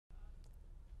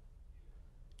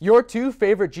Your two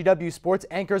favorite GW sports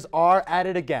anchors are at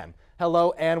it again.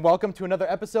 Hello and welcome to another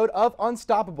episode of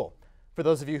Unstoppable. For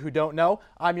those of you who don't know,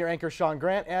 I'm your anchor Sean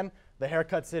Grant, and the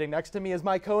haircut sitting next to me is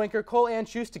my co-anchor Cole-Ann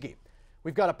Schustige.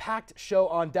 We've got a packed show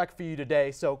on deck for you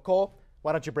today, so Cole,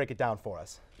 why don't you break it down for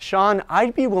us? Sean,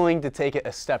 I'd be willing to take it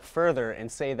a step further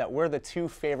and say that we're the two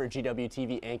favorite GW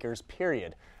TV anchors,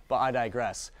 period. But I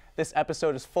digress. This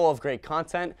episode is full of great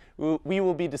content. We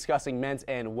will be discussing men's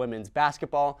and women's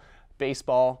basketball,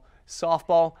 baseball,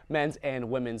 softball, men's and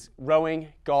women's rowing,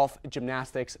 golf,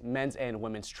 gymnastics, men's and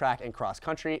women's track and cross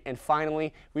country, and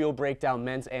finally, we will break down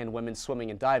men's and women's swimming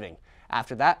and diving.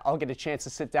 After that, I'll get a chance to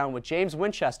sit down with James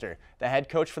Winchester, the head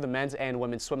coach for the men's and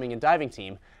women's swimming and diving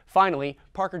team. Finally,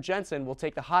 Parker Jensen will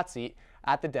take the hot seat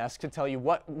at the desk to tell you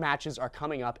what matches are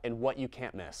coming up and what you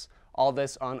can't miss. All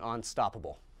this on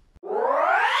Unstoppable.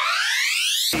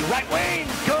 Right wing,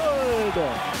 good.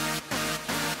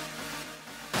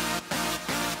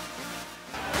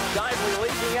 Dively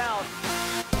leaking out.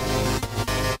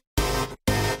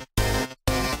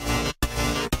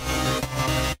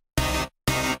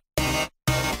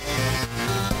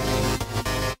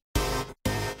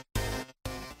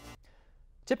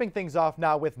 Tipping things off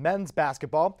now with men's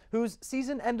basketball, whose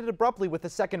season ended abruptly with a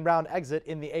second-round exit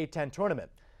in the A10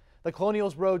 tournament. The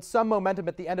Colonials rode some momentum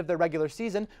at the end of their regular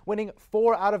season, winning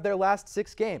 4 out of their last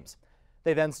 6 games.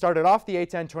 They then started off the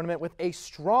A10 tournament with a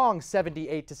strong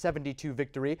 78-72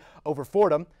 victory over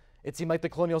Fordham. It seemed like the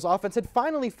Colonials offense had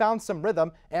finally found some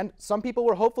rhythm, and some people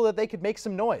were hopeful that they could make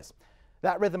some noise.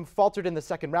 That rhythm faltered in the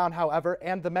second round, however,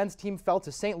 and the men's team fell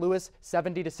to St. Louis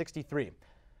 70-63.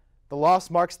 The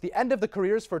loss marks the end of the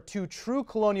careers for two true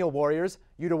Colonial warriors,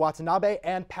 Yuta Watanabe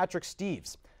and Patrick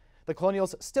Steeves. The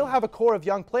Colonials still have a core of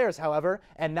young players, however,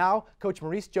 and now Coach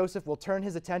Maurice Joseph will turn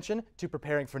his attention to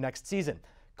preparing for next season.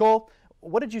 Cole,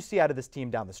 what did you see out of this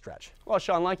team down the stretch? Well,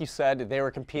 Sean, like you said, they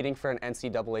were competing for an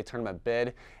NCAA tournament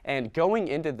bid, and going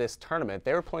into this tournament,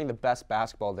 they were playing the best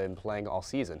basketball they've been playing all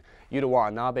season. Yuta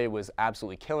Watanabe was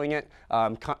absolutely killing it.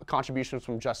 Contributions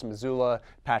from Justin Mazzulla,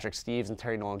 Patrick Steeves, and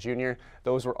Terry Nolan Jr.,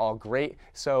 those were all great.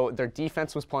 So their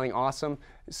defense was playing awesome.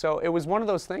 So it was one of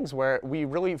those things where we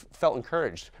really felt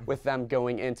encouraged with them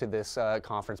going into this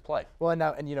conference play. Well,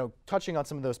 and you know, touching on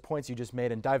some of those points you just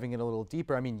made and diving in a little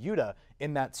deeper, I mean, Yuta,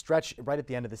 in that stretch right at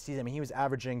the end of the season, I mean, he was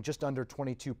averaging just under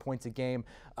 22 points a game,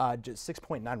 just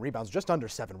 6.9 rebounds, just under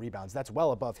 7 rebounds. That's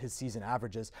well above his season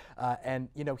averages. And,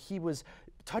 you know, he was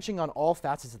touching on all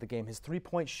facets of the game. His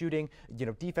three-point shooting, you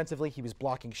know, defensively, he was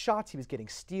blocking shots, he was getting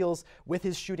steals. With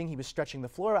his shooting, he was stretching the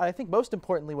floor. I think most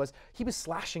importantly was he was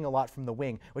slashing a lot from the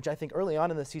wing, which I think early on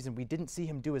in the season we didn't see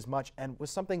him do as much, and was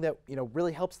something that, you know,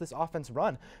 really helps this offense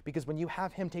run, because when you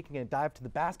have him taking a dive to the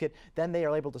basket, then they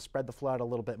are able to spread the floor out a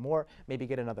little bit more, maybe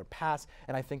get another pass,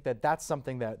 and I think that that's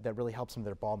something that really helps them with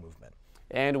their ball movement.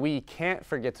 And we can't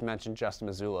forget to mention Justin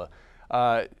Mazzulla.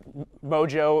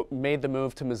 Mojo made the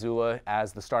move to Mazzulla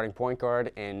as the starting point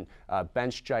guard and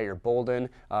benched Jair Bolden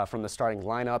from the starting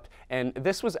lineup. And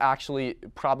this was actually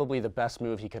probably the best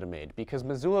move he could have made, because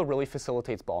Mazzulla really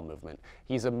facilitates ball movement.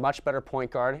 He's a much better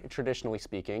point guard, traditionally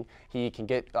speaking. He can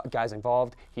get guys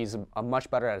involved. He's a much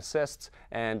better at assists.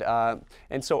 And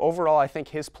so overall, I think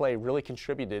his play really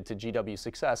contributed to GW's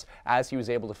success as he was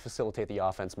able to facilitate the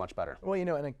offense much better. Well, you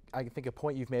know, and I think a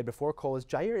point you've made before, Cole, is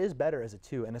Jair is better as a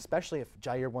 2, and especially if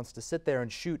Jair wants to sit there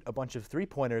and shoot a bunch of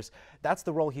three-pointers, that's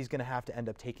the role he's going to have to end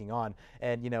up taking on.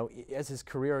 And, you know, as his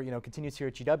career, you know, continues here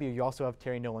at GW, you also have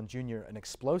Terry Nolan Jr., an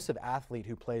explosive athlete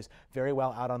who plays very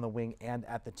well out on the wing and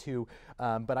at the 2.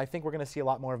 But I think we're going to see a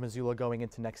lot more of Mazzulla going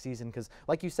into next season, because,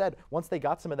 like you said, once they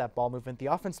got some of that ball movement, the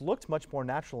offense looked much more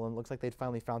natural, and it looks like they'd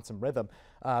finally found some rhythm.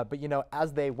 But, you know,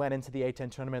 as they went into the A10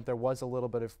 tournament, there was a little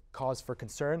bit of cause for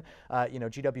concern. You know,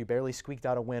 GW barely squeaked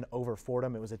out a win over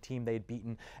Fordham. It was a team they'd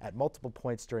beaten at multiple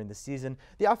points during the season.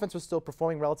 The offense was still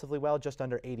performing relatively well, just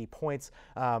under 80 points,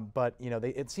 but, you know,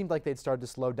 it seemed like they'd started to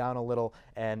slow down a little,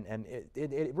 and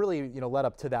it really, you know, led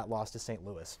up to that loss to St.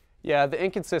 Louis. Yeah, the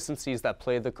inconsistencies that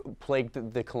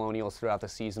plagued the Colonials throughout the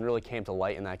season really came to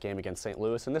light in that game against St.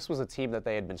 Louis, and this was a team that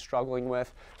they had been struggling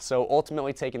with, so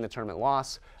ultimately taking the tournament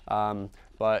loss,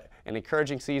 but an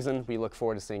encouraging season. We look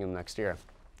forward to seeing them next year.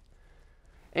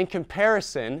 In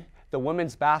comparison, the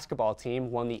women's basketball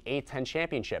team won the A10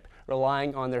 championship,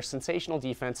 relying on their sensational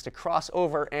defense to cross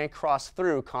over and cross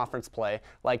through conference play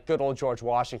like good old George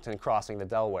Washington crossing the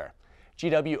Delaware.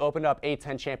 GW opened up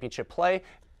A10 championship play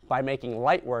by making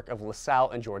light work of LaSalle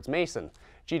and George Mason.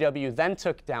 GW then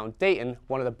took down Dayton,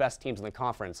 one of the best teams in the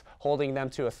conference, holding them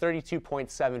to a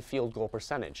 32.7 field goal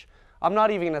percentage. I'm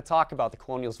not even going to talk about the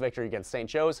Colonials' victory against St.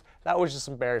 Joe's. That was just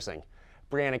embarrassing.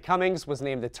 Brianna Cummings was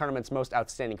named the tournament's most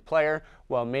outstanding player,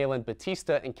 while Malin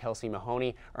Batista and Kelsey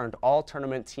Mahoney earned all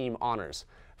tournament team honors.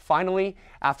 Finally,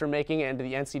 after making it into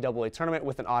the NCAA tournament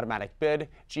with an automatic bid,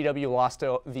 GW lost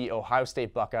to the Ohio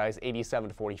State Buckeyes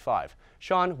 87-45.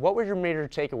 Sean, what were your major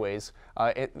takeaways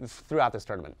throughout this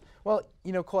tournament? Well,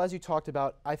 you know, Cole, as you talked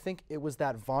about, I think it was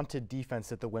that vaunted defense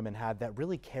that the women had that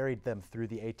really carried them through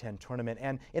the A10 tournament.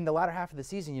 And in the latter half of the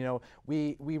season, you know,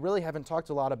 we really haven't talked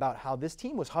a lot about how this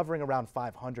team was hovering around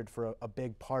 500 for a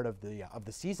big part of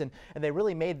the season, and they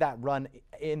really made that run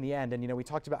in the end. And you know, we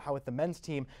talked about how with the men's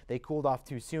team they cooled off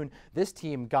too soon. This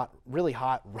team got really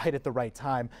hot right at the right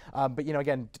time. But you know,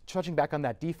 again, touching back on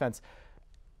that defense,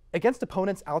 against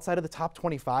opponents outside of the top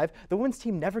 25, the women's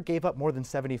team never gave up more than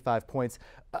 75 points.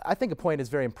 I think a point is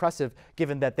very impressive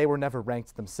given that they were never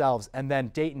ranked themselves. And then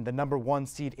Dayton, the #1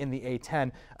 seed in the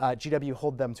A10, GW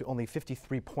hold them to only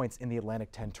 53 points in the Atlantic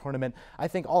 10 tournament. I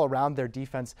think all around their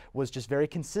defense was just very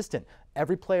consistent.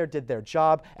 Every player did their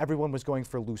job. Everyone was going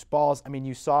for loose balls. I mean,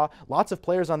 you saw lots of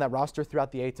players on that roster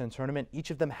throughout the A10 tournament.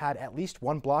 Each of them had at least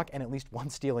one block and at least one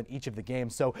steal in each of the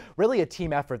games. So really a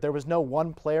team effort. There was no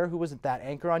one player who wasn't that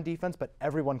anchor on defense, but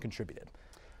everyone contributed.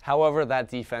 However, that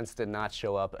defense did not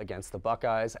show up against the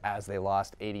Buckeyes as they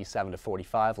lost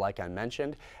 87-45, like I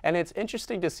mentioned. And it's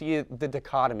interesting to see the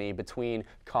dichotomy between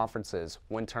conferences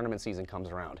when tournament season comes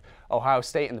around. Ohio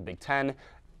State in the Big Ten,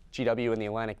 GW in the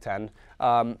Atlantic 10.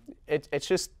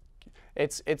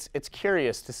 It's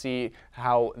curious to see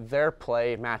how their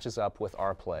play matches up with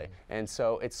our play. And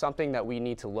so it's something that we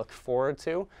need to look forward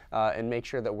to and make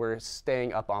sure that we're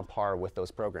staying up on par with those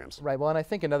programs. Right, well, and I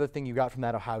think another thing you got from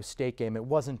that Ohio State game, it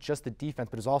wasn't just the defense,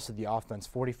 but it was also the offense.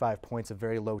 45 points, a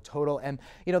very low total. And,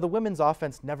 you know, the women's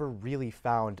offense never really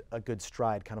found a good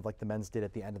stride, kind of like the men's did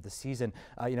at the end of the season.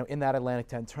 You know, in that Atlantic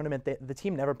 10 tournament, the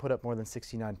team never put up more than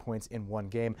 69 points in one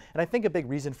game. And I think a big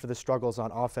reason for the struggles on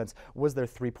offense was their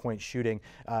three-point shooting.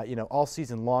 You know, all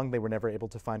season long, they were never able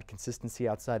to find consistency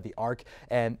outside the arc.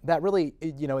 And that really,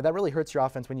 you know, that really hurts your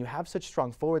offense when you have such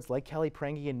strong forwards like Kelly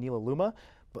Prange and Nila Luma.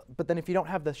 But then if you don't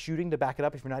have the shooting to back it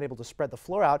up, if you're not able to spread the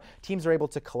floor out, teams are able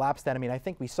to collapse that. I mean, I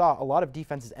think we saw a lot of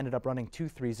defenses ended up running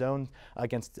 2-3 zones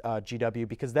against GW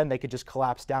because then they could just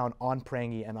collapse down on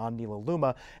Prange and on Nila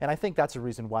Luma. And I think that's a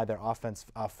reason why their offense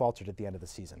faltered at the end of the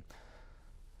season.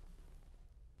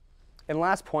 And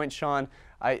last point, Sean,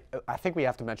 I think we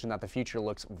have to mention that the future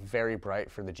looks very bright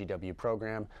for the GW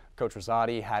program. Coach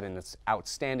Rosati had an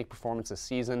outstanding performance this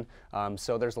season,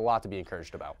 so there's a lot to be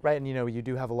encouraged about. Right, and you know, you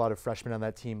do have a lot of freshmen on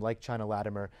that team like China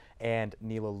Latimer and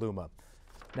Nila Luma.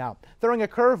 Now, throwing a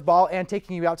curveball and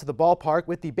taking you out to the ballpark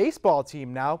with the baseball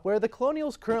team now, where the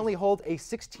Colonials currently hold a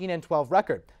 16-12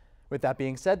 record. With that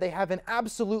being said, they have an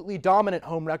absolutely dominant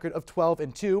home record of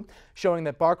 12-2, showing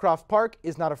that Barcroft Park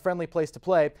is not a friendly place to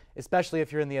play, especially if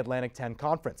you're in the Atlantic 10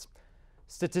 Conference.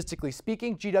 Statistically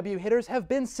speaking, GW hitters have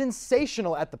been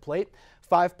sensational at the plate.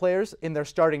 5 players in their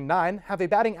starting 9 have a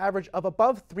batting average of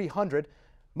above 300,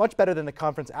 much better than the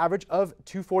conference average of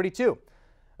 242.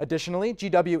 Additionally,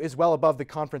 GW is well above the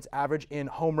conference average in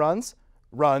home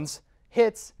runs,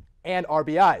 hits, and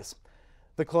RBIs.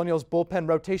 The Colonials' bullpen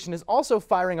rotation is also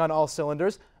firing on all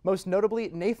cylinders. Most notably,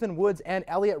 Nathan Woods and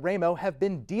Elliot Ramo have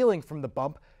been dealing from the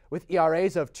bump with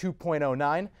ERAs of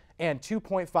 2.09 and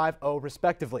 2.50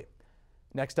 respectively.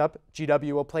 Next up,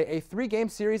 GW will play a 3-game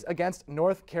series against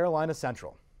North Carolina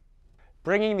Central.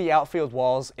 Bringing the outfield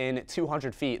walls in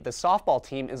 200 feet, the softball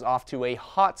team is off to a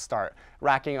hot start,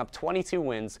 racking up 22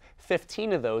 wins,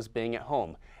 15 of those being at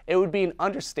home. It would be an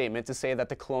understatement to say that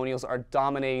the Colonials are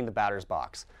dominating the batter's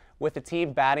box. With the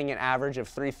team batting an average of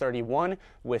 .331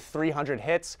 with 300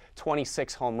 hits,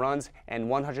 26 home runs, and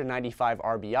 195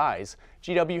 RBIs,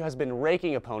 GW has been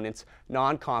raking opponents,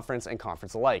 non-conference and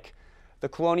conference alike. The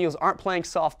Colonials aren't playing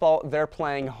softball, they're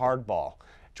playing hardball.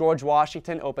 George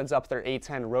Washington opens up their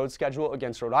A10 road schedule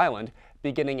against Rhode Island,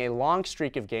 beginning a long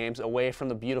streak of games away from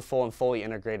the beautiful and fully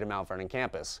integrated Mount Vernon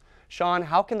campus. Sean,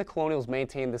 how can the Colonials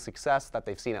maintain the success that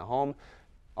they've seen at home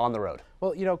on the road?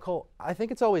 Well, you know, Cole, I think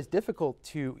it's always difficult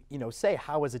to, say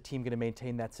how is a team going to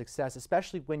maintain that success,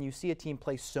 especially when you see a team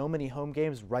play so many home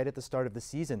games right at the start of the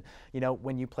season. You know,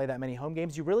 when you play that many home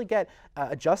games, you really get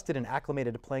adjusted and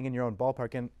acclimated to playing in your own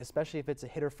ballpark, and especially if it's a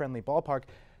hitter-friendly ballpark,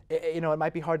 it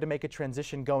might be hard to make a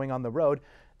transition going on the road.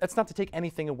 That's not to take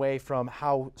anything away from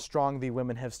how strong the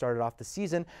women have started off the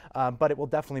season, but it will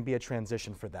definitely be a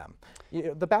transition for them.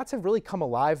 The Bats have really come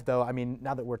alive, though. I mean,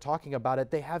 now that we're talking about it,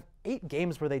 they have 8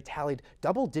 games where they tallied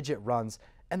double-digit runs,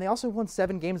 And they also won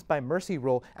 7 games by mercy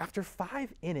rule after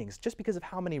 5 innings, just because of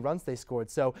how many runs they scored.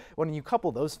 So when you couple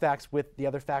those facts with the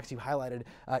other facts you highlighted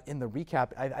in the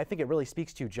recap, I think it really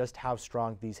speaks to just how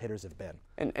strong these hitters have been.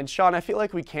 And Sean, I feel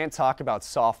like we can't talk about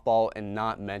softball and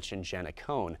not mention Jenna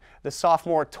Cohn. The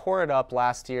sophomore tore it up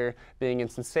last year, being a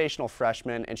sensational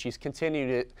freshman, and she's continued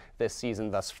it this season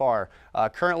thus far.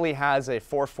 Currently has a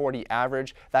 .440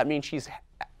 average. That means she's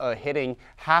hitting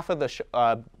half of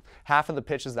the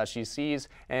pitches that she sees,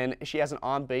 and she has an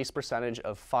on-base percentage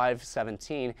of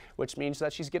 .517, which means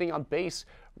that she's getting on base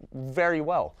very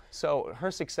well. So her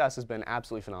success has been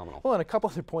absolutely phenomenal. Well, and a couple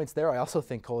other points there, I also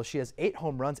think, Cole, she has 8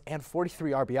 home runs and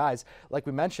 43 RBIs. Like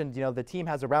we mentioned, the team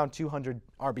has around 200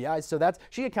 RBIs, so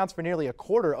she accounts for nearly a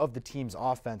quarter of the team's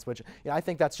offense, which I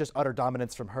think that's just utter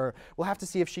dominance from her. We'll have to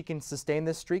see if she can sustain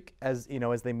this streak as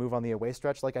they move on the away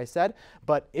stretch, like I said.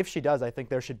 But if she does, I think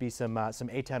there should be some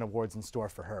A10 awards in store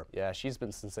for her. Yeah, she's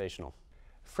been sensational.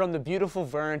 From the beautiful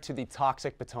Vern to the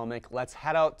toxic Potomac, let's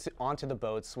head out onto the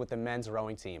boats with the men's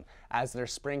rowing team as their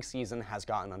spring season has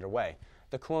gotten underway.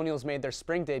 The Colonials made their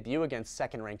spring debut against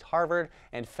second-ranked Harvard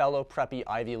and fellow preppy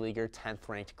Ivy Leaguer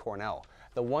 10th-ranked Cornell.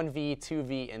 The 1V,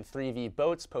 2V, and 3V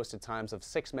boats posted times of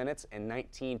 6 minutes and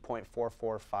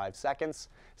 19.445 seconds,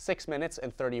 6 minutes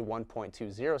and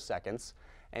 31.20 seconds,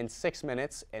 and 6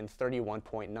 minutes and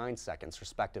 31.9 seconds,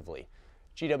 respectively.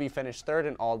 GW finished third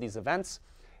in all these events.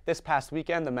 This past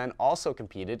weekend, the men also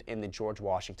competed in the George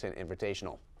Washington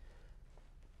Invitational.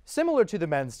 Similar to the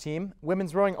men's team,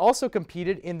 women's rowing also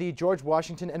competed in the George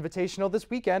Washington Invitational this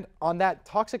weekend on that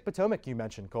toxic Potomac you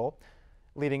mentioned, Cole.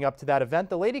 Leading up to that event,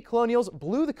 the Lady Colonials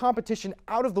blew the competition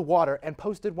out of the water and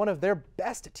posted one of their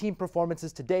best team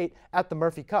performances to date at the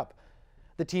Murphy Cup.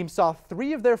 The team saw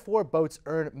 3 of their 4 boats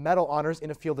earn medal honors in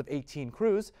a field of 18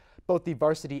 crews. Both the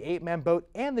varsity 8-man boat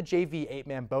and the JV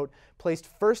 8-man boat placed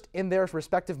first in their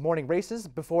respective morning races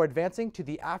before advancing to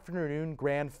the afternoon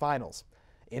grand finals.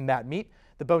 In that meet,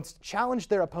 the boats challenged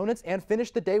their opponents and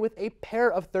finished the day with a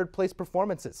pair of third-place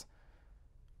performances.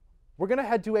 We're going to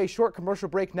head to a short commercial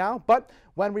break now, but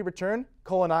when we return,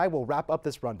 Cole and I will wrap up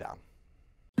this rundown.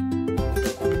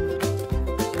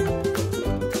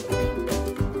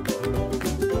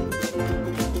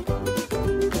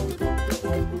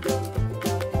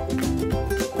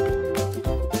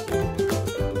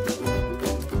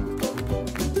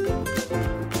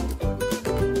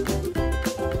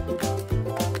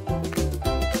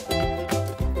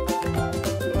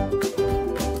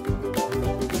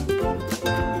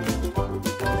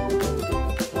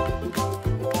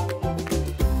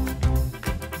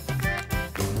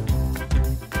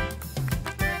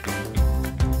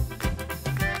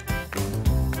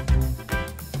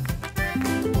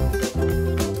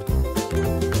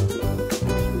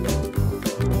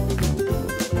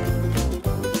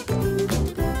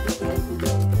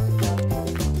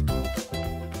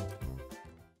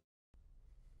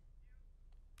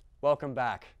 Welcome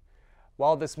back.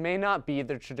 While this may not be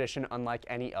the tradition unlike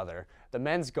any other, the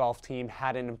men's golf team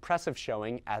had an impressive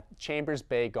showing at Chambers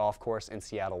Bay Golf Course in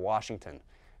Seattle, Washington.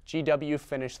 GW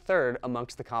finished third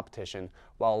amongst the competition,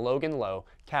 while Logan Lowe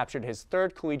captured his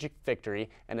 3rd collegiate victory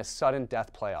in a sudden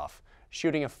death playoff.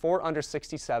 Shooting a 4 under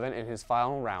 67 in his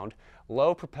final round,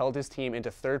 Lowe propelled his team into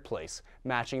 3rd place,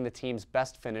 matching the team's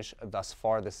best finish thus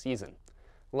far this season.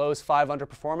 Lowe's 5 under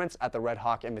performance at the Red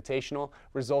Hawk Invitational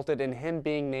resulted in him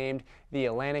being named the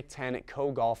Atlantic 10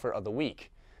 Co-Golfer of the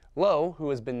Week. Lowe, who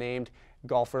has been named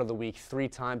Golfer of the Week 3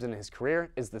 times in his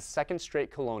career, is the 2nd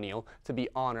straight Colonial to be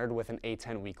honored with an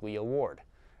A10 Weekly Award.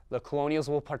 The Colonials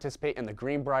will participate in the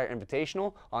Greenbrier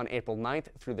Invitational on April 9th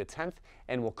through the 10th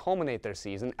and will culminate their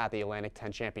season at the Atlantic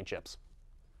 10 Championships.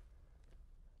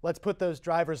 Let's put those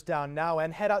drivers down now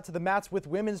and head out to the mats with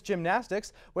women's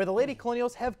gymnastics, where the Lady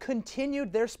Colonials have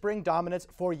continued their spring dominance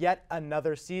for yet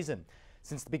another season.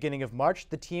 Since the beginning of March,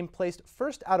 the team placed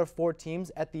first out of 4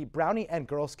 teams at the Brownie and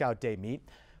Girl Scout Day meet,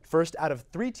 first out of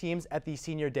 3 teams at the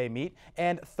Senior Day meet,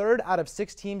 and third out of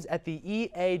 6 teams at the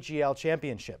EAGL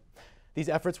Championship. These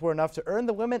efforts were enough to earn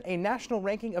the women a national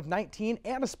ranking of 19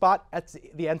 and a spot at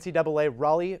the NCAA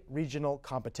Raleigh Regional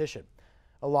Competition.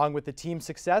 Along with the team's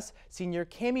success, senior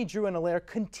Cami Druin-Allaire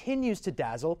continues to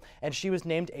dazzle, and she was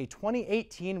named a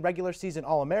 2018 regular season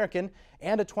All-American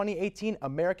and a 2018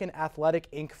 American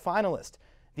Athletic Inc. finalist.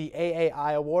 The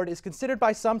AAI award is considered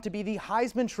by some to be the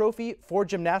Heisman Trophy for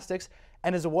gymnastics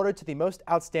and is awarded to the most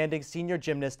outstanding senior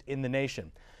gymnast in the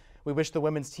nation. We wish the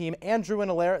women's team and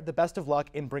Druin-Allaire the best of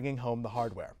luck in bringing home the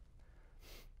hardware.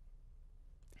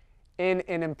 In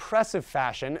an impressive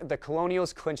fashion, the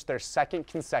Colonials clinched their 2nd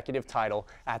consecutive title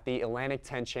at the Atlantic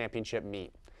 10 Championship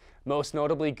meet. Most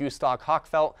notably, Gustav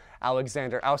Hochfeldt,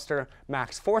 Alexander Auster,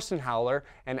 Max Forstenhauer,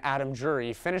 and Adam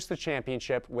Drury finished the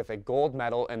championship with a gold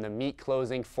medal in the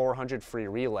meet-closing 400 free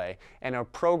relay and a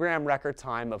program record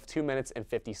time of 2 minutes and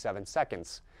 57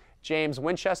 seconds. James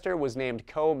Winchester was named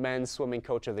Co-Men's Swimming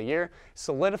Coach of the Year,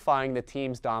 solidifying the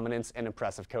team's dominance and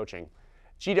impressive coaching.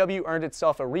 GW earned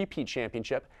itself a repeat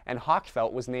championship, and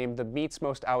Hochfeldt was named the meet's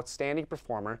most outstanding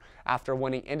performer after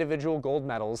winning individual gold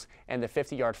medals in the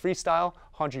 50-yard freestyle,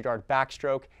 100-yard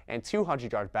backstroke, and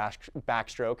 200-yard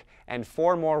backstroke, and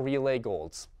 4 more relay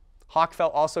golds. Hochfeldt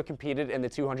also competed in the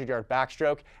 200-yard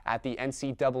backstroke at the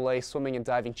NCAA Swimming and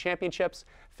Diving Championships,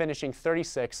 finishing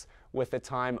 36th with a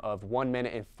time of 1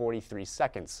 minute and 43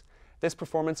 seconds. This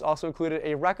performance also included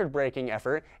a record-breaking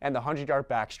effort in the 100-yard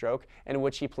backstroke, in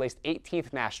which he placed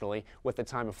 18th nationally with a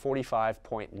time of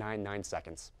 45.99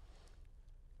 seconds.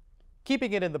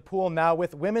 Keeping it in the pool now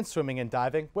with women's swimming and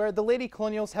diving, where the Lady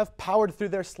Colonials have powered through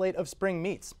their slate of spring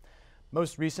meets.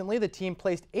 Most recently, the team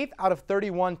placed 8th out of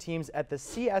 31 teams at the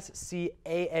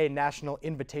CSCAA National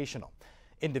Invitational.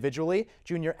 Individually,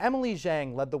 junior Emily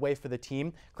Zhang led the way for the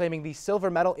team, claiming the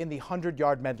silver medal in the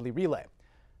 100-yard medley relay.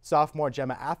 Sophomore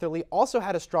Gemma Atherley also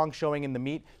had a strong showing in the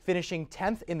meet, finishing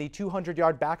 10th in the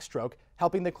 200-yard backstroke,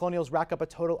 helping the Colonials rack up a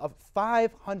total of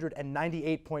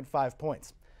 598.5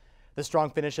 points. The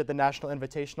strong finish at the National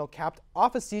Invitational capped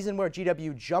off a season where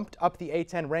GW jumped up the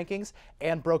A10 rankings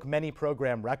and broke many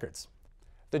program records.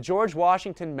 The George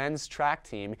Washington men's track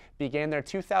team began their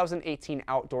 2018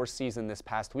 outdoor season this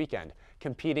past weekend,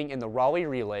 competing in the Raleigh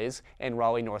Relays in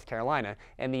Raleigh, North Carolina,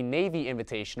 and the Navy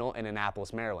Invitational in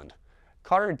Annapolis, Maryland.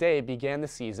 Carter Day began the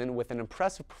season with an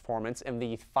impressive performance in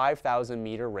the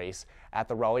 5,000-meter race at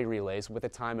the Raleigh Relays with a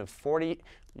time of 40...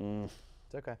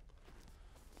 It's okay.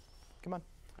 Come on.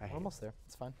 We're almost there.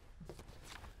 It's fine.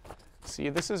 See,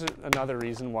 this is another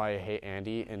reason why I hate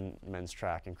Andy in men's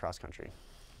track and cross country.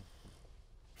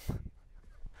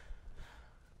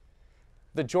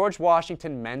 The George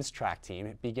Washington men's track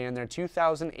team began their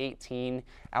 2018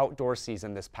 outdoor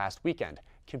season this past weekend,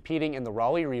 competing in the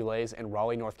Raleigh Relays in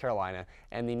Raleigh, North Carolina,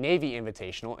 and the Navy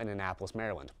Invitational in Annapolis,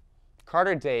 Maryland.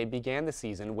 Carter Day began the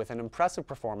season with an impressive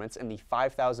performance in the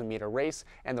 5,000-meter race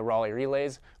and the Raleigh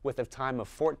Relays with a time of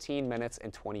 14 minutes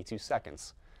and 22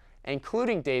 seconds.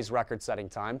 Including Day's record-setting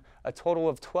time, a total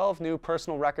of 12 new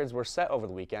personal records were set over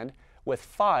the weekend, with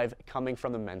 5 coming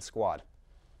from the men's squad.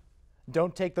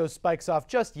 Don't take those spikes off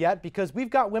just yet, because we've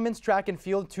got women's track and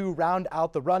field to round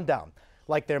out the rundown.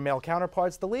 Like their male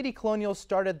counterparts, the Lady Colonials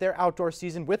started their outdoor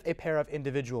season with a pair of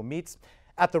individual meets.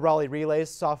 At the Raleigh Relays,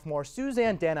 sophomore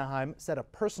Suzanne Danaheim set a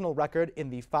personal record in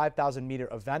the 5,000-meter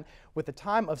event with a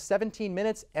time of 17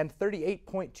 minutes and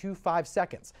 38.25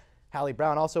 seconds. Hallie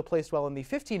Brown also placed well in the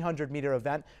 1,500-meter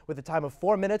event with a time of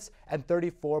 4 minutes and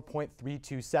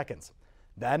 34.32 seconds.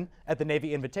 Then, at the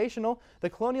Navy Invitational, the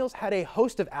Colonials had a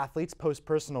host of athletes post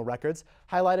personal records,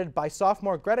 highlighted by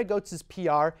sophomore Greta Goetz's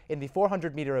PR in the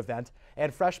 400-meter event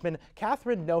and freshman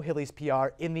Catherine Nohilly's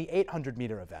PR in the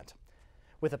 800-meter event.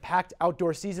 With a packed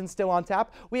outdoor season still on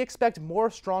tap, we expect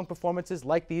more strong performances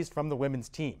like these from the women's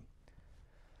team.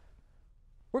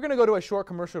 We're going to go to a short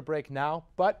commercial break now,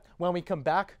 but when we come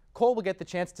back, Cole will get the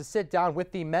chance to sit down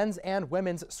with the men's and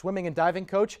women's swimming and diving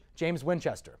coach, James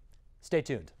Winchester. Stay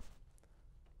tuned.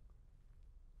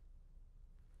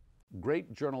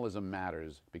 Great journalism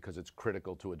matters because it's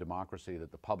critical to a democracy that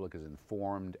the public is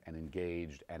informed and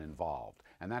engaged and involved.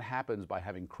 And that happens by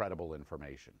having credible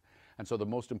information. And so the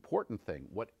most important thing,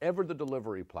 whatever the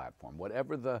delivery platform,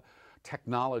 whatever the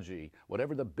technology,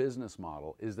 whatever the business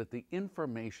model, is that the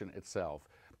information itself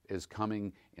is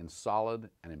coming in solid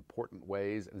and important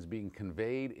ways and is being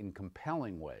conveyed in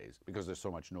compelling ways, because there's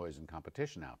so much noise and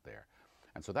competition out there.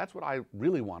 And so that's what I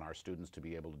really want our students to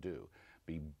be able to do.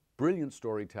 Be brilliant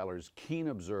storytellers, keen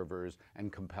observers,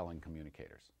 and compelling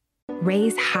communicators.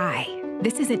 Raise high.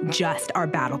 This isn't just our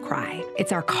battle cry.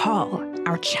 It's our call,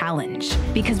 our challenge.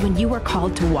 Because when you are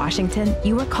called to Washington,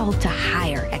 you are called to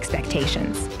higher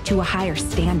expectations, to a higher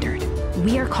standard.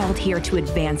 We are called here to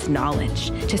advance knowledge,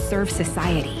 to serve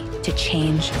society, to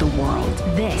change the world.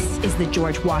 This is the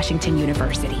George Washington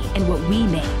University, and what we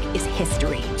make is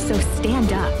history. So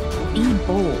stand up, be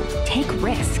bold, take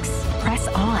risks, press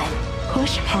on,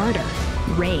 push harder,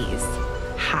 raise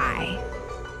high.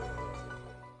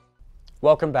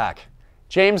 Welcome back.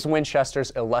 James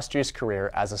Winchester's illustrious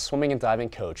career as a swimming and diving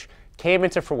coach came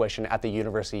into fruition at the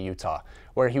University of Utah,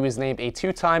 where he was named a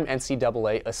 2-time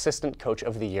NCAA Assistant Coach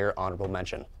of the Year honorable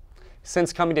mention.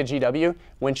 Since coming to GW,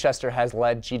 Winchester has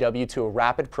led GW to a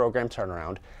rapid program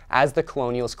turnaround as the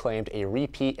Colonials claimed a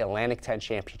repeat Atlantic 10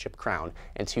 championship crown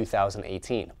in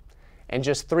 2018. In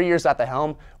just 3 years at the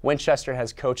helm, Winchester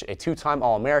has coached a 2-time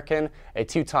All-American, a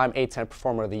 2-time A-10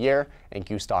 Performer of the Year, and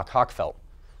Gustav Hochfeld.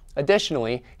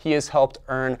 Additionally, he has helped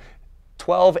earn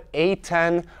 12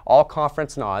 A-10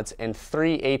 All-Conference nods and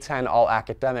 3 A-10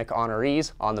 All-Academic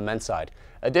honorees on the men's side.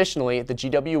 Additionally, the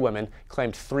GW women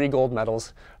claimed 3 gold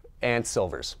medals and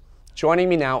silvers. Joining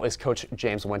me now is Coach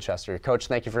James Winchester. Coach,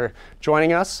 thank you for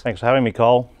joining us. Thanks for having me,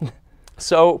 Cole.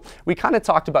 So we kind of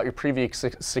talked about your previous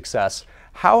success.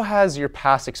 How has your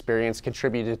past experience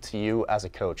contributed to you as a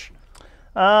coach?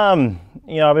 You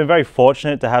know, I've been very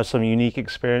fortunate to have some unique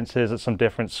experiences at some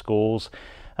different schools.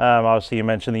 Obviously, you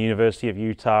mentioned the University of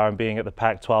Utah and being at the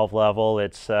Pac-12 level.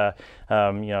 It's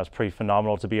you know, it's pretty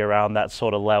phenomenal to be around that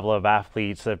sort of level of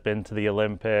athletes that have been to the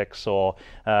Olympics or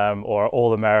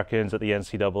All-Americans at the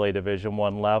NCAA Division I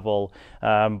level.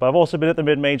 But I've also been at the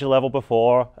mid-major level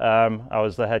before. I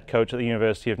was the head coach at the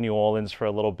University of New Orleans for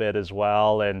a little bit as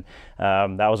well, and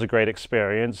that was a great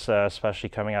experience, especially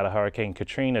coming out of Hurricane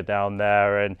Katrina down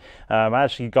there. And I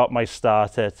actually got my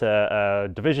start at a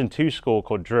Division II school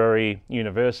called Drury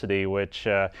University, which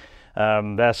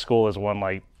their school has won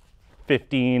like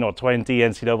 15 or 20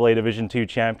 NCAA Division II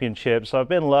championships. So I've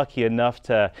been lucky enough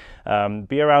to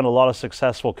be around a lot of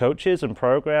successful coaches and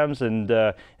programs, and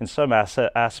in some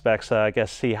aspects, I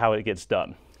guess, see how it gets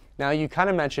done. Now, you kind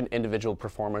of mentioned individual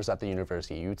performers at the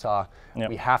University of Utah. Yep.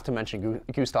 We have to mention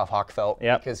Gustav Hochfeld,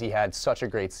 yep, because he had such a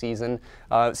great season.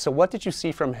 So what did you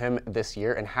see from him this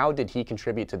year, and how did he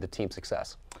contribute to the team's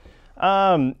success?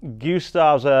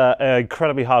 Gustav's an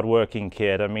incredibly hardworking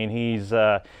kid. I mean, he's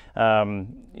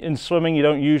in swimming, you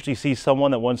don't usually see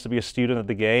someone that wants to be a student of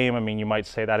the game. I mean, you might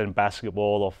say that in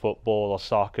basketball or football or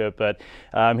soccer, but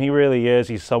he really is.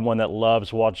 He's someone that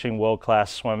loves watching world-class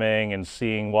swimming and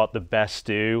seeing what the best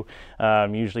do.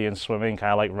 Usually in swimming,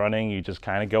 kind of like running, you just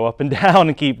kind of go up and down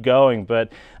and keep going.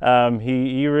 But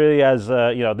he really has,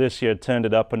 you know, this year turned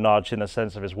it up a notch in the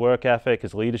sense of his work ethic,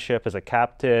 his leadership as a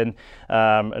captain,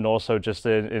 and also just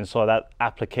in sort of that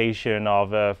application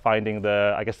of finding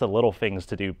the, I guess, the little things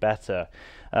to do better.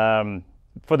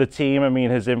 For the team, I mean,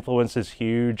 his influence is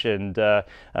huge, and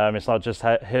it's not just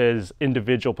his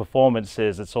individual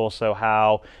performances, it's also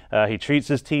how he treats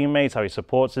his teammates, how he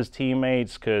supports his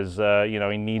teammates, because, you know,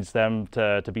 he needs them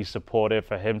to be supportive,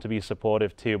 for him to be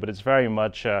supportive too. But it's very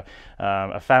much a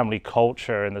family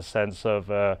culture in the sense of,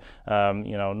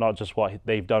 you know, not just what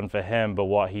they've done for him, but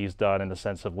what he's done in the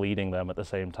sense of leading them at the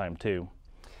same time too.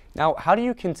 Now, how do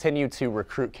you continue to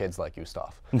recruit kids like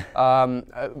Gustav?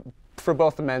 For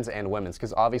both the men's and women's,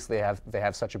 because obviously they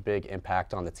have such a big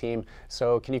impact on the team.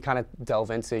 So can you kind of delve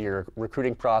into your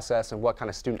recruiting process and what kind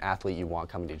of student athlete you want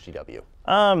coming to GW?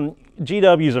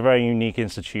 GW is a very unique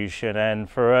institution, and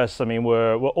for us, I mean,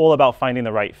 we're all about finding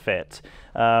the right fit.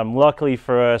 Luckily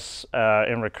for us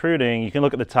in recruiting, you can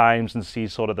look at the times and see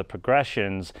sort of the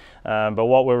progressions, but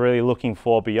what we're really looking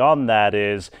for beyond that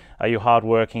is, are you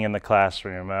hardworking in the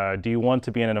classroom? Do you want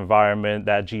to be in an environment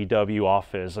that GW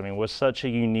offers? I mean, we're such a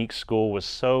unique school with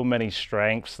so many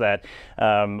strengths that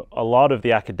a lot of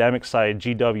the academic side,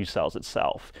 GW sells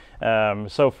itself.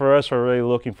 So for us, we're really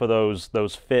looking for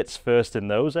those fits first in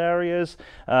those areas,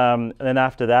 and then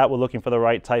after that, we're looking for the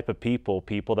right type of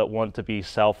people that want to be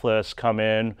selfless, come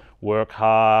in, work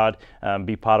hard,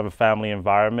 be part of a family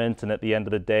environment, and at the end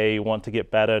of the day, want to get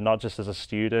better, not just as a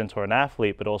student or an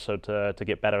athlete, but also to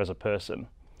get better as a person.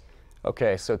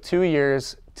 Okay, so 2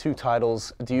 years, 2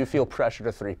 titles. Do you feel pressure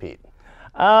to three-peat?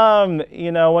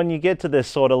 You know, when you get to this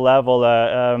sort of level,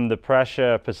 the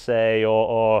pressure per se,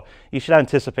 or you should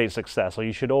anticipate success, or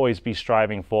you should always be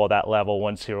striving for that level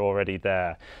once you're already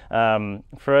there.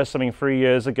 For us, I mean, 3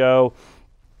 years ago,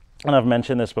 and I've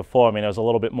mentioned this before, I mean, it was a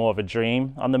little bit more of a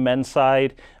dream on the men's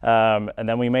side, and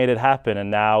then we made it happen,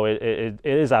 and now it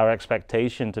is our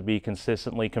expectation to be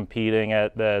consistently competing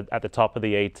at the top of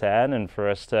the A-10, and for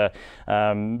us to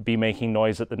be making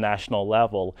noise at the national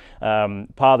level. Part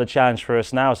of the challenge for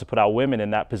us now is to put our women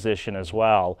in that position as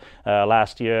well.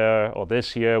 Last year, or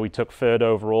this year, we took 3rd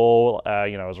overall.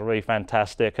 You know, it was a really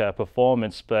fantastic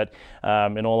performance, but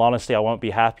in all honesty, I won't be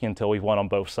happy until we've won on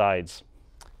both sides.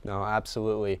 No,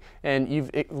 absolutely. And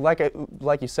like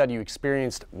you said, you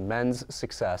experienced men's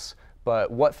success, but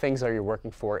what things are you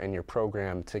working for in your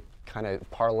program to kind of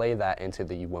parlay that into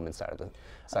the women's side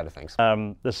of things?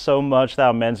 There's so much that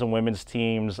our men's and women's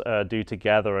teams do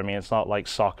together. I mean, it's not like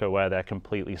soccer where they're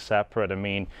completely separate. I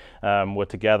mean, we're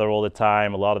together all the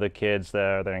time. A lot of the kids,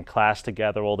 they're in class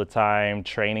together all the time,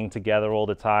 training together all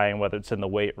the time, whether it's in the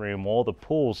weight room or the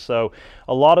pool. So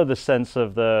a lot of the sense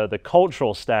of the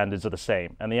cultural standards are the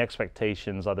same, and the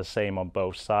expectations are the same on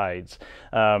both sides.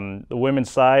 The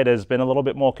women's side has been a little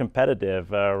bit more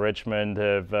competitive. Richmond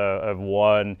have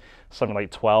won something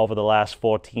like 12 of the last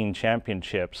 14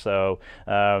 championships. So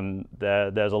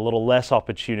there's a little less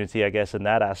opportunity, I guess, in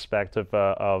that aspect of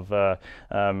the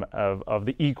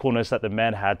equalness that the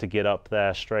men had to get up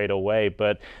there straight away.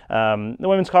 But the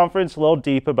women's conference a little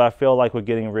deeper, but I feel like we're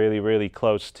getting really, really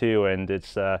close too, and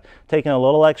it's taking a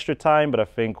little extra time, but I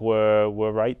think we're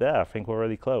right there. I think we're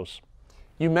really close.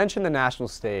 You mentioned the national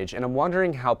stage, and I'm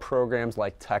wondering how programs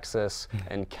like Texas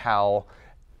and Cal,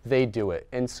 they do it.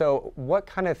 And so what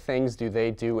kind of things do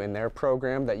they do in their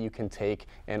program that you can take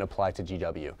and apply to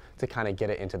GW to kind of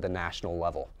get it into the national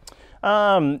level?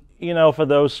 You know, for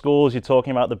those schools, you're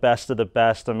talking about the best of the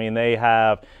best. I mean, they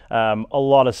have a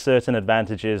lot of certain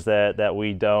advantages that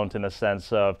we don't, in the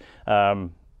sense of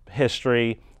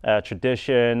history,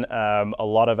 tradition, a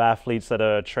lot of athletes that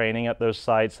are training at those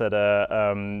sites that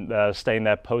are staying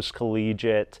there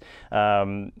post-collegiate.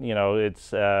 You know,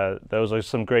 it's those are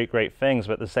some great things,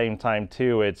 but at the same time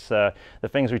too, it's the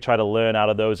things we try to learn out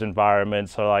of those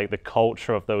environments are like the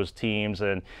culture of those teams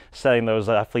and setting those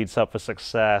athletes up for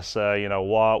success. You know,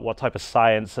 what type of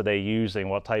science are they using?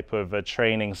 What type of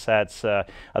training sets are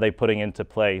they putting into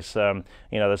place? You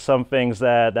know, there's some things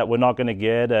that we're not going to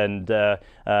get, and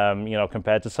you know,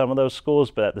 compared to some of those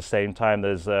schools, but at the same time,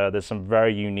 there's some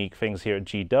very unique things here at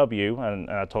GW, and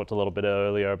I talked a little bit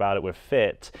earlier about it with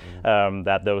FIT,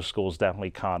 that those schools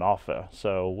definitely can't offer.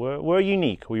 So we're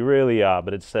unique, we really are.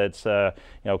 But it's you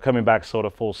know, coming back sort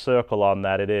of full circle on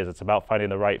that, it's about finding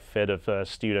the right fit of a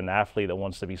student athlete that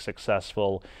wants to be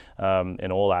successful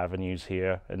in all avenues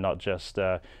here, and not just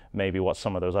maybe what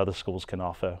some of those other schools can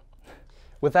offer.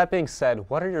 With that being said,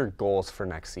 what are your goals for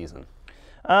next season?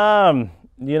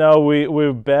 You know,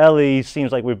 we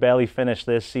seems like we've barely finished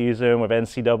this season with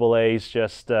NCAA's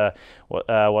just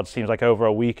what seems like over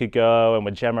a week ago, and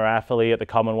with Gemma Affley at the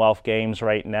Commonwealth Games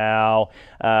right now.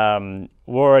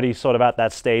 We're already sort of at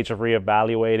that stage of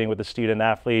reevaluating with the student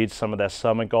athletes some of their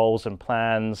summer goals and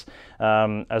plans,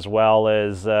 as well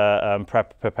as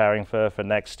preparing for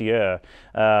next year.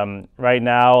 Right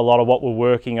now, a lot of what we're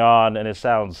working on, and it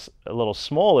sounds a little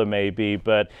smaller maybe,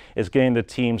 but is getting the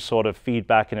team sort of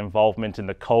feedback and involvement in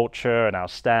the culture and our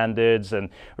standards, and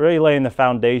really laying the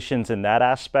foundations in that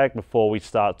aspect before we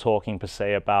start talking per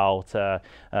se about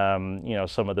you know,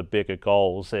 some of the bigger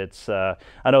goals. It's I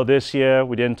know this year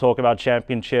we didn't talk about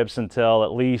championships until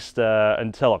at least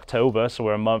until October, so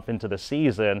we're a month into the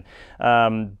season.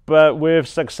 But with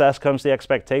success comes the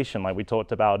expectation, like we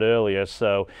talked about earlier.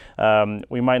 So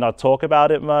we might not talk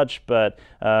about it much, but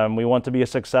we want to be a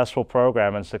successful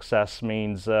program, and success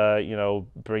means you know,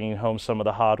 bringing home some of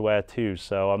the hardware too.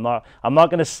 So I'm not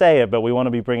going to say it, but we want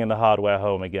to be bringing the hardware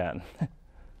home again.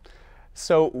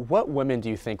 So what women do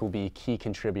you think will be key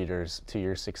contributors to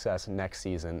your success next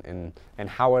season, and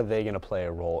how are they going to play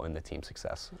a role in the team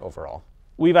success overall?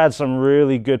 We've had some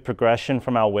really good progression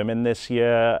from our women this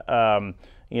year.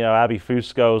 You know, Abby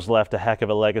Fusco's left a heck of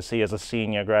a legacy as a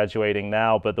senior graduating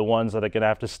now, but the ones that are going to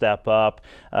have to step up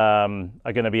are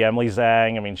going to be Emily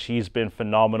Zhang. I mean, she's been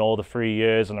phenomenal the 3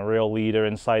 years and a real leader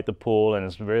inside the pool, and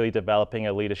is really developing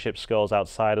her leadership skills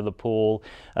outside of the pool.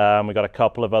 We've got a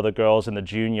couple of other girls in the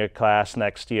junior class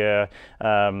next year.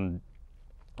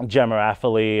 Gemma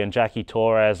Affley and Jackie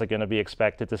Torres are going to be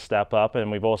expected to step up, and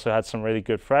we've also had some really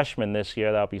good freshmen this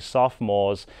year that'll be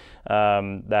sophomores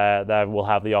that will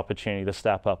have the opportunity to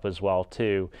step up as well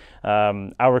too.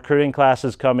 Our recruiting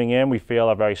classes coming in, we feel,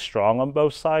 are very strong on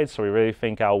both sides, so we really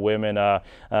think our women are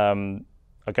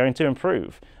going to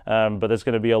improve. But there's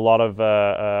going to be a lot of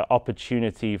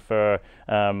opportunity for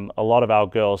a lot of our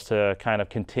girls to kind of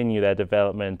continue their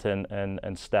development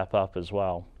and step up as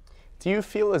well. Do you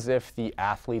feel as if the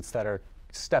athletes that are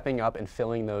stepping up and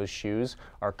filling those shoes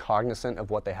are cognizant of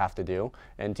what they have to do?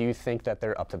 And do you think that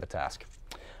they're up to the task?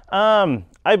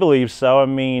 I believe so. I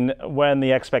mean, when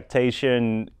the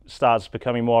expectation starts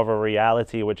becoming more of a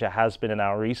reality, which it has been in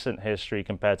our recent history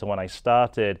compared to when I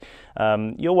started,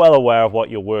 you're well aware of what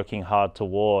you're working hard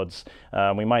towards.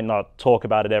 We might not talk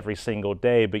about it every single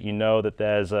day, but you know that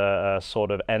there's a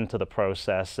sort of end to the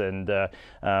process, and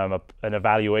an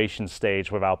evaluation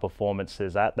stage with our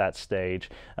performances at that stage.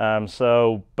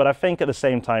 But I think at the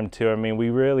same time too, I mean, we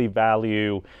really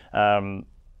value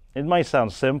it might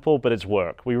sound simple, but it's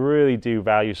work. We really do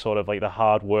value sort of like the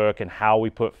hard work and how we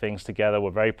put things together.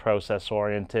 We're very process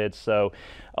oriented. So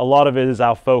a lot of it is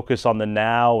our focus on the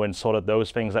now and sort of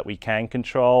those things that we can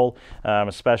control,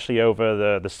 especially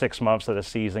over the 6 months that a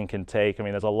season can take. I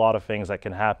mean, there's a lot of things that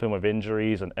can happen with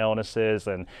injuries and illnesses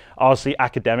and obviously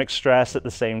academic stress at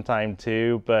the same time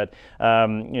too. But,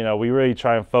 you know, we really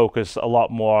try and focus a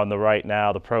lot more on the right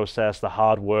now, the process, the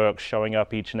hard work, showing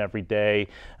up each and every day,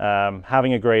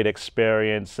 having a great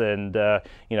experience and,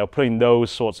 you know, putting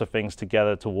those sorts of things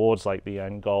together towards like the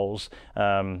end goals.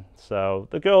 So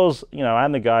the girls, you know,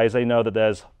 and the guys, they know that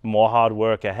there's more hard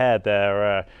work ahead.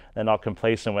 They're not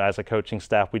complacent. As a coaching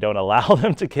staff, we don't allow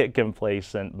them to get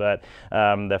complacent, but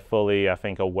they're fully, I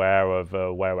think, aware of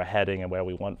where we're heading and where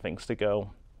we want things to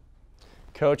go.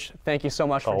 Coach, thank you so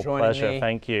much for joining me. Pleasure.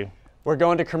 Thank you. We're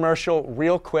going to commercial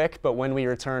real quick, but when we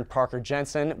return, Parker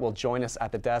Jensen will join us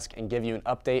at the desk and give you an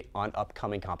update on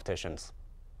upcoming competitions.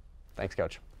 Thanks,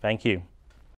 Coach. Thank you.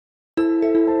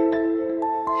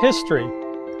 History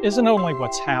isn't only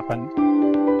what's happened.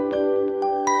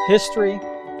 History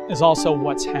is also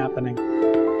what's happening.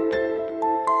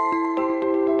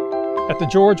 At the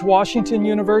George Washington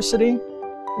University,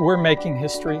 we're making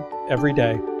history every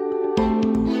day.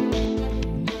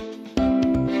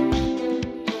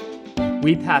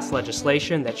 We pass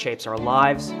legislation that shapes our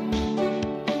lives,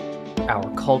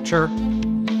 our culture,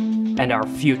 and our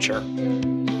future.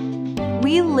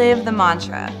 We live the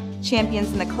mantra,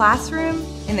 champions in the classroom,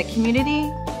 in the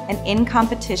community, and in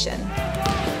competition.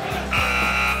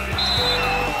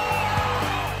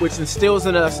 Which instills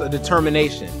in us a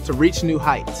determination to reach new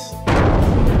heights.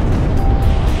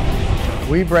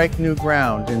 We break new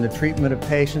ground in the treatment of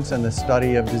patients and the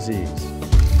study of disease.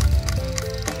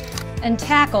 And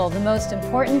tackle the most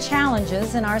important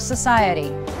challenges in our society.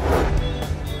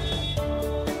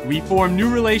 We form new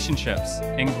relationships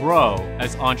and grow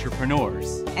as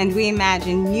entrepreneurs. And we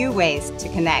imagine new ways to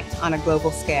connect on a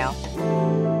global scale.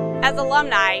 As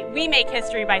alumni, we make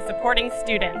history by supporting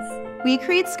students. We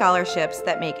create scholarships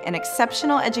that make an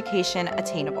exceptional education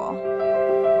attainable.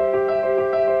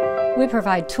 We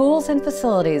provide tools and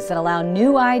facilities that allow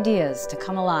new ideas to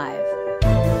come alive.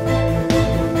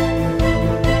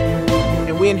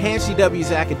 And we enhance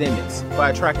GW's academics by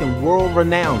attracting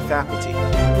world-renowned faculty.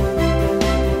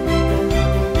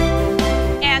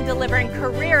 And delivering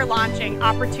career-launching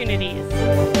opportunities.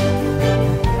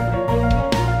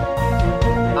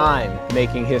 I'm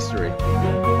making history.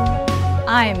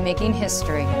 I'm making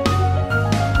history.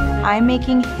 I'm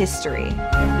making history.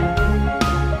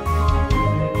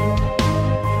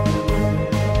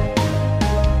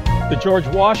 The George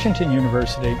Washington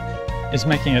University is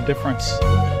making a difference.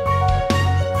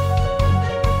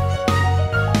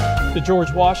 The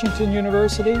George Washington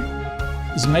University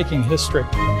is making history.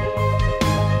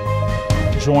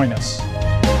 Join us.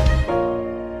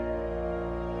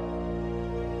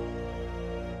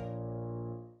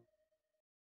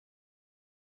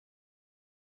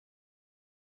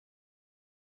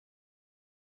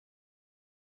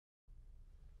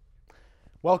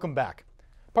 Welcome back.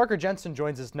 Parker Jensen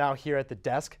joins us now here at the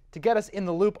desk to get us in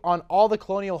the loop on all the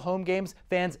Colonial home games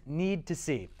fans need to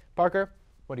see. Parker,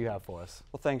 what do you have for us?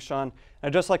 Well, thanks, Sean.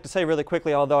 I'd just like to say really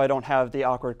quickly, although I don't have the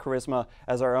awkward charisma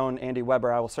as our own Andy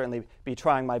Weber, I will certainly be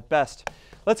trying my best.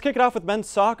 Let's kick it off with men's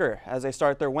soccer as they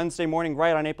start their Wednesday morning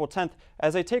right on April 10th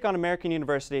as they take on American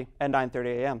University at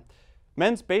 9:30 a.m.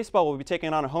 Men's baseball will be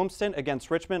taking on a homestand against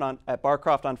Richmond at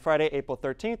Barcroft on Friday, April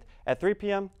 13th at 3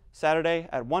 p.m., Saturday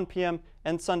at 1 p.m.,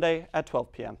 and Sunday at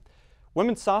 12 p.m.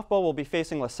 Women's softball will be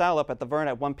facing LaSalle up at the Vern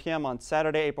at 1 p.m. on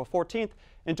Saturday, April 14th,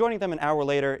 and joining them an hour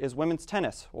later is women's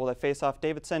tennis, where they face off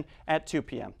Davidson at 2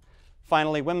 p.m.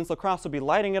 Finally, women's lacrosse will be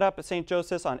lighting it up at St.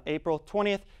 Joseph's on April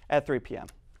 20th at 3 p.m.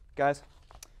 Guys?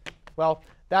 Well,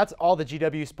 that's all the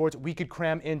GW sports we could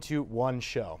cram into one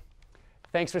show.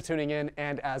 Thanks for tuning in,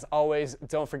 and as always,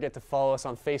 don't forget to follow us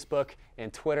on Facebook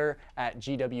and Twitter at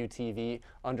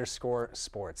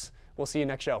GWTV_sports. We'll see you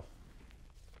next show.